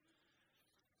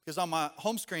 Because on my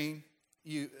home screen,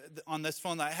 on this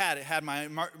phone that I had, it had my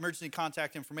emergency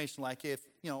contact information, like if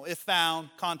found,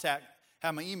 contact,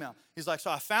 had my email. He's like,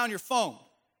 so I found your phone.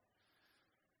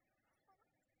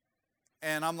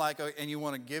 And I'm like, oh, and you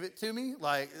want to give it to me?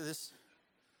 Like this...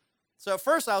 So at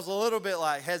first I was a little bit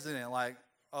hesitant,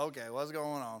 okay, what's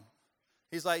going on?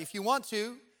 He's like, if you want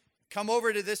to, come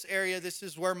over to this area. This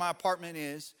is where my apartment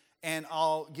is, and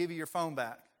I'll give you your phone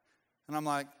back. And I'm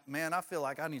like, man, I feel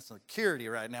like I need security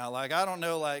right now. I don't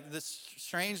know, this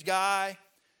strange guy.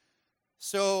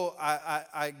 So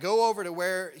I go over to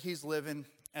where he's living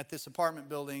at this apartment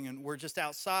building, and we're just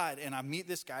outside, and I meet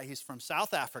this guy. He's from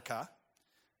South Africa,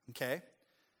 okay?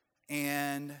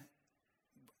 And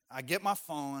I get my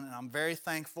phone, and I'm very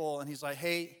thankful. And he's like,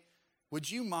 hey,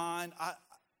 would you mind?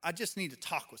 I just need to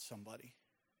talk with somebody.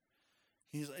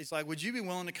 He's like, would you be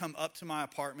willing to come up to my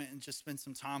apartment and just spend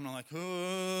some time? And I'm like,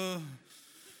 oh.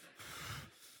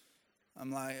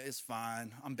 I'm like, it's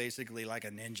fine. I'm basically like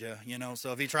a ninja,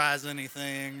 So if he tries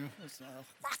anything, it's a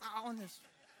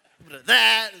bit of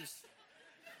that. I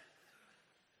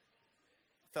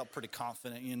felt pretty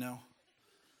confident,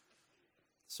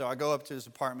 So I go up to his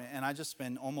apartment, and I just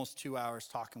spend almost 2 hours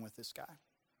talking with this guy.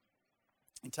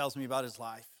 He tells me about his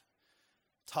life.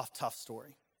 Tough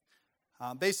story.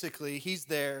 Basically, he's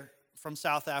there from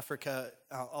South Africa.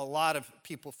 A lot of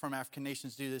people from African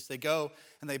nations do this. They go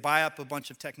and they buy up a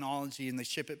bunch of technology, and they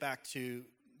ship it back to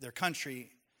their country,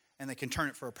 and they can turn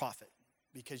it for a profit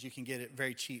because you can get it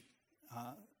very cheap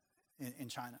in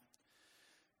China.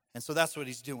 And so that's what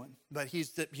he's doing. But he's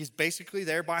basically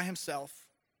there by himself.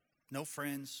 No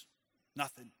friends,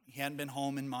 nothing. He hadn't been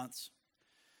home in months.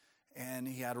 And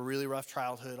he had a really rough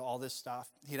childhood, all this stuff.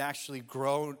 He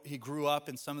grew up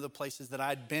in some of the places that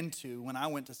I'd been to when I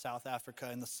went to South Africa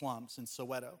in the slums in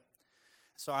Soweto.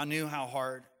 So I knew how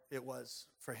hard it was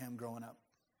for him growing up.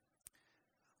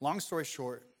 Long story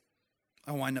short,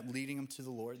 I wind up leading him to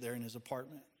the Lord there in his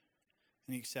apartment.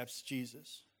 And he accepts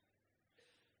Jesus.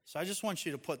 So I just want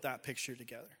you to put that picture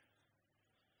together.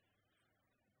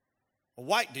 A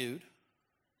white dude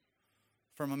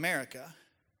from America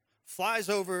flies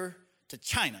over to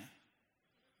China,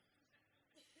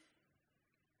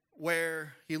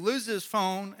 where he loses his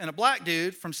phone, and a black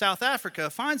dude from South Africa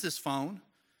finds his phone,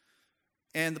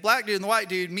 and the black dude and the white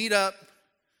dude meet up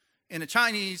in a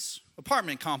Chinese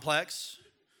apartment complex.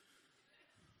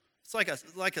 It's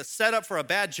like a setup for a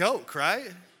bad joke,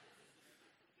 right?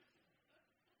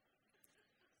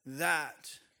 That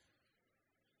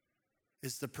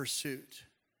is the pursuit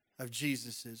of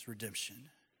Jesus' redemption.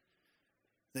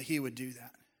 That he would do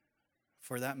that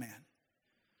for that man.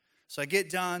 So I get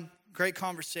done, great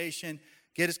conversation,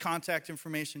 get his contact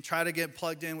information, try to get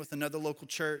plugged in with another local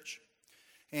church.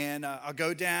 And I'll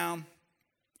go down,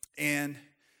 and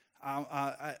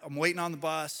I'm waiting on the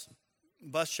bus. The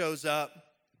bus shows up.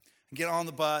 I get on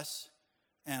the bus,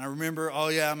 and I remember, oh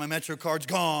yeah, my Metro card's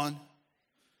gone.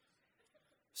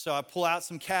 So I pull out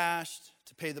some cash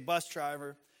to pay the bus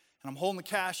driver, and I'm holding the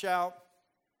cash out.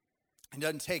 He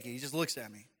doesn't take it. He just looks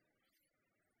at me.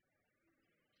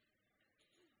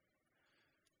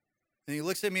 And he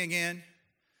looks at me again,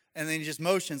 and then he just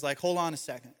motions like, hold on a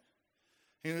second.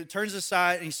 He turns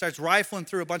aside and he starts rifling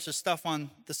through a bunch of stuff on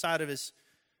the side of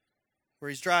where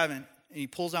he's driving. And he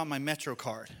pulls out my Metro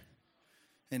card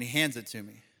and he hands it to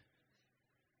me.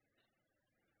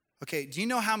 Okay, do you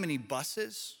know how many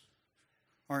buses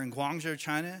are in Guangzhou,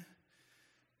 China?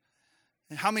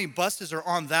 And how many buses are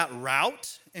on that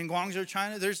route in Guangzhou,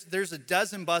 China? There's a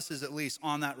dozen buses at least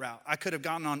on that route. I could have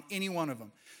gotten on any one of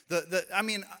them.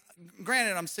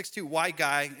 Granted, I'm 6'2", white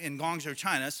guy in Guangzhou,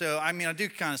 China, so I do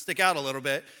kind of stick out a little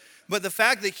bit. But the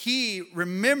fact that he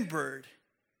remembered,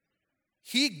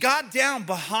 he got down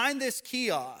behind this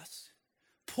kiosk,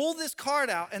 pulled this card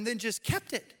out, and then just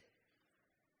kept it.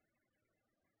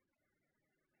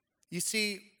 You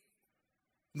see,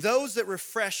 those that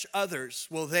refresh others,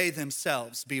 will they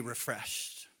themselves be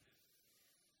refreshed?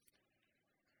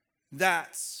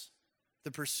 That's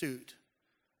the pursuit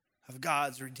of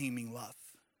God's redeeming love.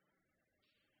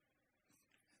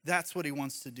 That's what he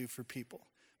wants to do for people.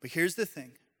 But here's the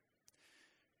thing.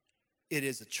 It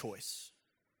is a choice.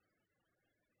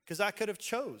 Because I could have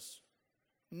chose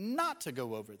not to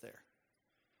go over there.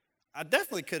 I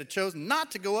definitely could have chosen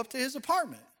not to go up to his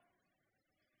apartment.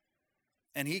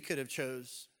 And he could have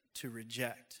chose to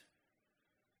reject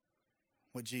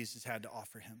what Jesus had to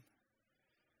offer him.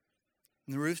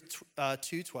 In Ruth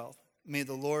 2:12, may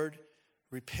the Lord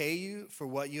repay you for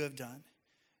what you have done.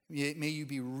 May you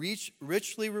be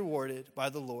richly rewarded by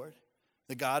the Lord,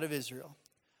 the God of Israel,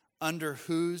 under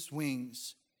whose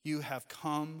wings you have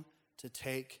come to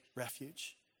take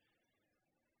refuge.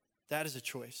 That is a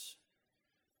choice.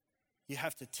 You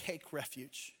have to take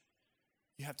refuge.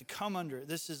 You have to come under it.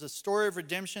 This is a story of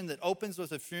redemption that opens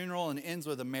with a funeral and ends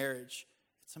with a marriage.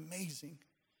 It's amazing,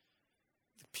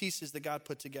 the pieces that God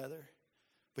put together.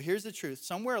 But here's the truth.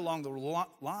 Somewhere along the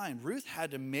line, Ruth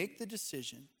had to make the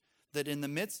decision that in the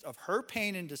midst of her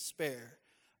pain and despair,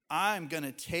 I'm going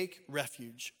to take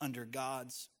refuge under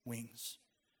God's wings.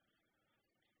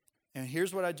 And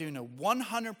here's what I do know.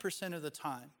 100% of the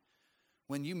time,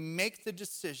 when you make the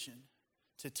decision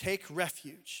to take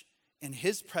refuge in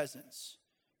his presence,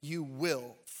 you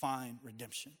will find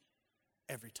redemption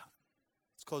every time.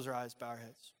 Let's close our eyes, bow our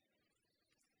heads.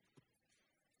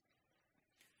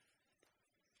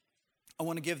 I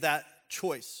want to give that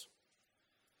choice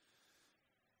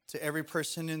to every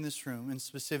person in this room, and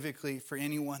specifically for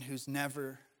anyone who's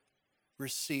never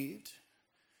received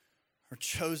or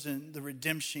chosen the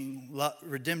redeeming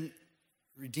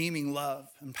love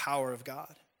and power of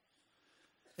God.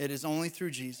 It is only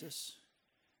through Jesus.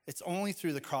 It's only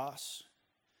through the cross.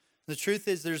 The truth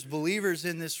is, there's believers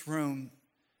in this room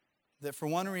that for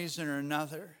one reason or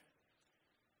another,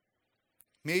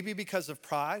 maybe because of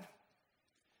pride,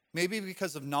 maybe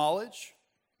because of knowledge,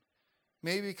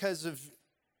 maybe because of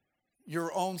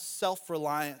your own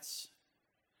self-reliance,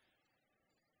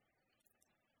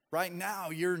 right now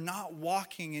you're not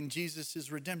walking in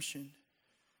Jesus' redemption.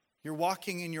 You're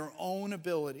walking in your own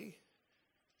ability,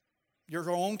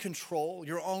 your own control,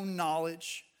 your own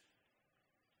knowledge,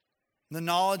 the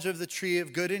knowledge of the tree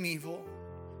of good and evil.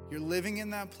 You're living in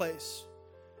that place.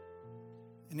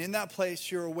 And in that place,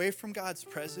 you're away from God's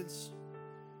presence.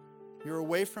 You're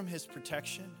away from his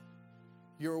protection.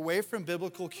 You're away from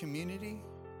biblical community.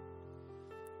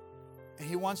 And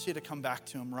he wants you to come back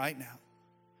to him right now.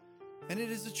 And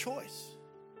it is a choice.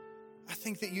 I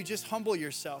think that you just humble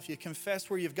yourself. You confess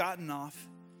where you've gotten off.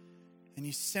 And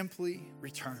you simply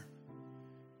return.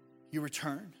 You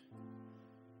return.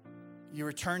 You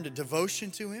return to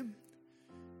devotion to him.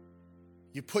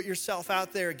 You put yourself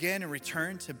out there again and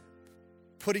return to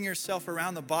putting yourself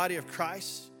around the body of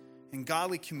Christ and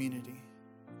godly community.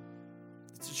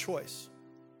 It's a choice.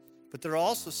 But there are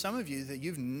also some of you that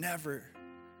you've never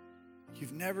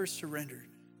surrendered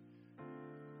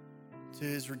to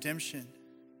his redemption,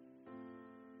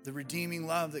 the redeeming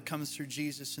love that comes through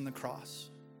Jesus in the cross.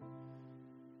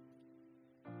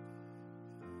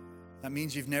 That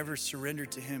means you've never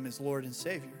surrendered to him as Lord and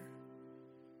Savior.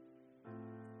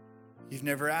 You've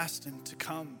never asked him to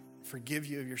come forgive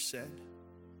you of your sin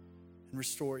and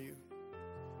restore you.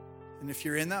 And if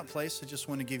you're in that place, I just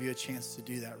want to give you a chance to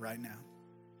do that right now.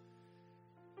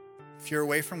 If you're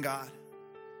away from God,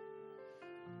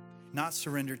 not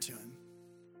surrendered to him,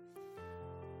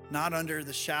 not under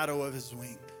the shadow of his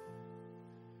wing.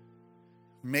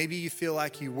 Maybe you feel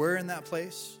like you were in that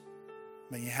place,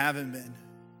 but you haven't been.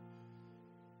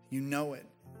 You know it.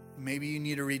 Maybe you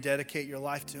need to rededicate your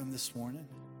life to him this morning.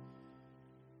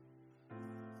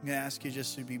 I'm going to ask you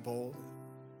just to be bold.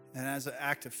 And as an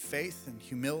act of faith and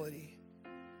humility,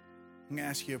 I'm going to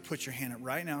ask you to put your hand up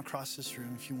right now across this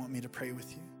room if you want me to pray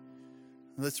with you.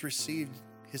 Let's receive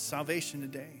his salvation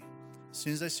today. As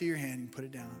soon as I see your hand, you put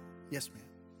it down. Yes, ma'am.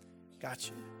 Got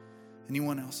you.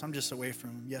 Anyone else? I'm just away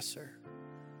from him. Yes, sir.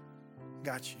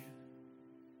 Got you.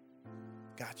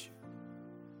 Got you.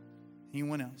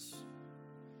 Anyone else?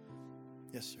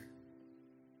 Yes, sir.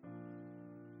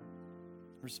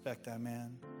 Respect that,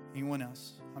 man. Anyone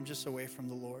else? I'm just away from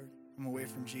the Lord. I'm away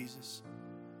from Jesus.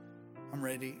 I'm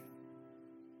ready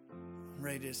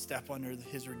to step under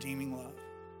his redeeming love,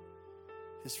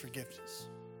 his forgiveness.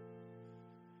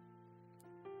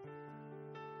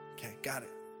 Okay, got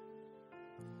it.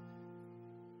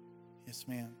 Yes,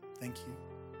 ma'am. Thank you.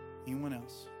 Anyone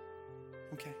else?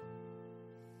 Okay.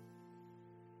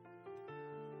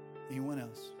 Anyone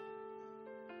else?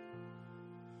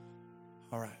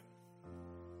 All right.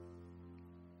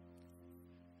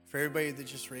 For everybody that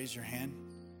just raised your hand,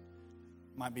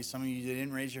 might be some of you that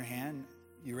didn't raise your hand.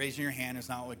 You raising your hand is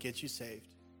not what gets you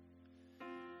saved.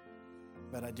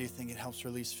 But I do think it helps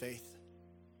release faith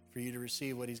for you to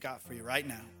receive what he's got for you right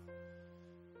now.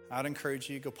 I'd encourage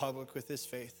you to go public with this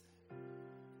faith.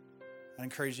 I'd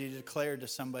encourage you to declare to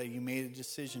somebody you made a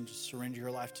decision to surrender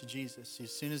your life to Jesus.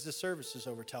 As soon as the service is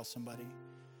over, tell somebody.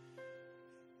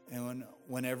 And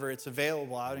whenever it's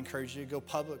available, I would encourage you to go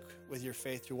public with your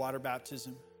faith through water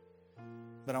baptism.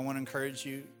 But I want to encourage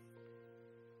you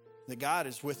that God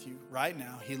is with you right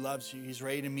now. He loves you. He's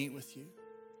ready to meet with you.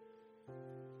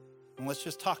 And let's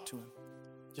just talk to him.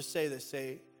 Just say this.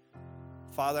 Say,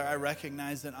 Father, I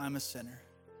recognize that I'm a sinner.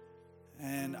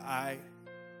 And I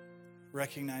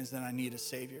recognize that I need a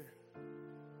Savior.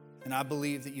 And I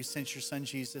believe that you sent your son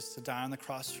Jesus to die on the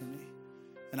cross for me.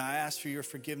 And I ask for your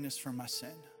forgiveness for my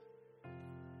sin.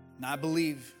 And I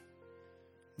believe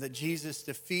that Jesus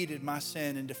defeated my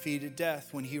sin and defeated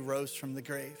death when he rose from the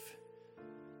grave.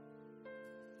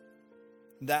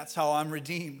 That's how I'm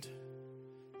redeemed.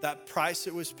 That price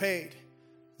that was paid,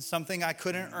 something I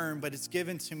couldn't earn, but it's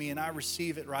given to me and I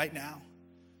receive it right now.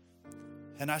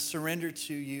 And I surrender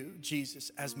to you,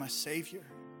 Jesus, as my Savior.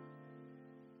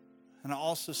 And I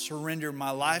also surrender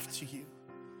my life to you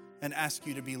and ask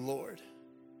you to be Lord.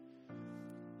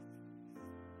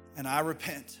 And I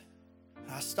repent.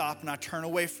 I stop and I turn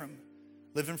away from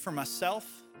living for myself,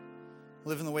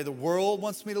 living the way the world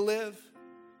wants me to live.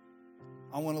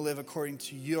 I want to live according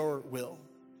to your will,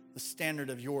 the standard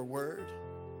of your word.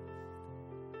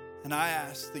 And I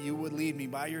ask that you would lead me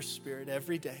by your Spirit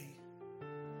every day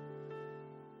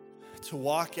to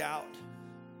walk out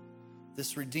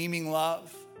this redeeming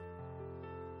love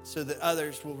so that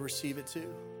others will receive it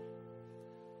too.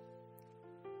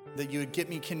 That you would get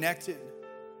me connected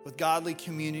with godly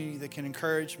community that can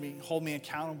encourage me, hold me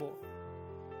accountable.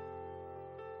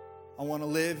 I want to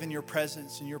live in your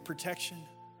presence and your protection.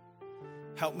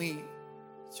 Help me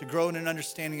to grow in an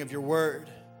understanding of your word,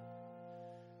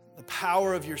 the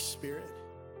power of your Spirit.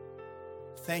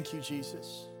 Thank you,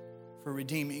 Jesus, for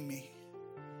redeeming me.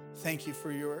 Thank you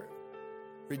for your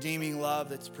redeeming love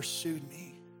that's pursued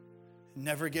me and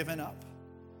never given up.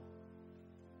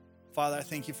 Father, I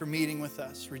thank you for meeting with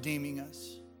us, redeeming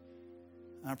us.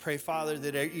 And I pray, Father,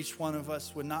 that each one of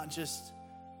us would not just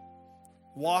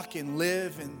walk and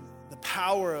live in the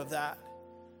power of that,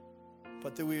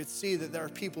 but that we would see that there are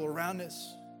people around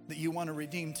us that you want to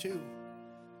redeem too.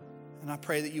 And I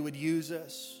pray that you would use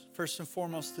us, first and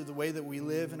foremost, through the way that we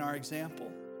live and our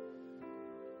example.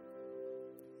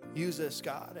 Use us,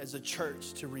 God, as a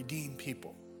church to redeem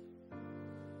people.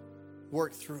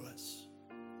 Work through us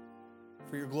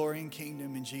for your glory and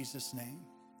kingdom in Jesus' name.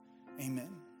 Amen.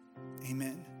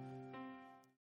 Amen.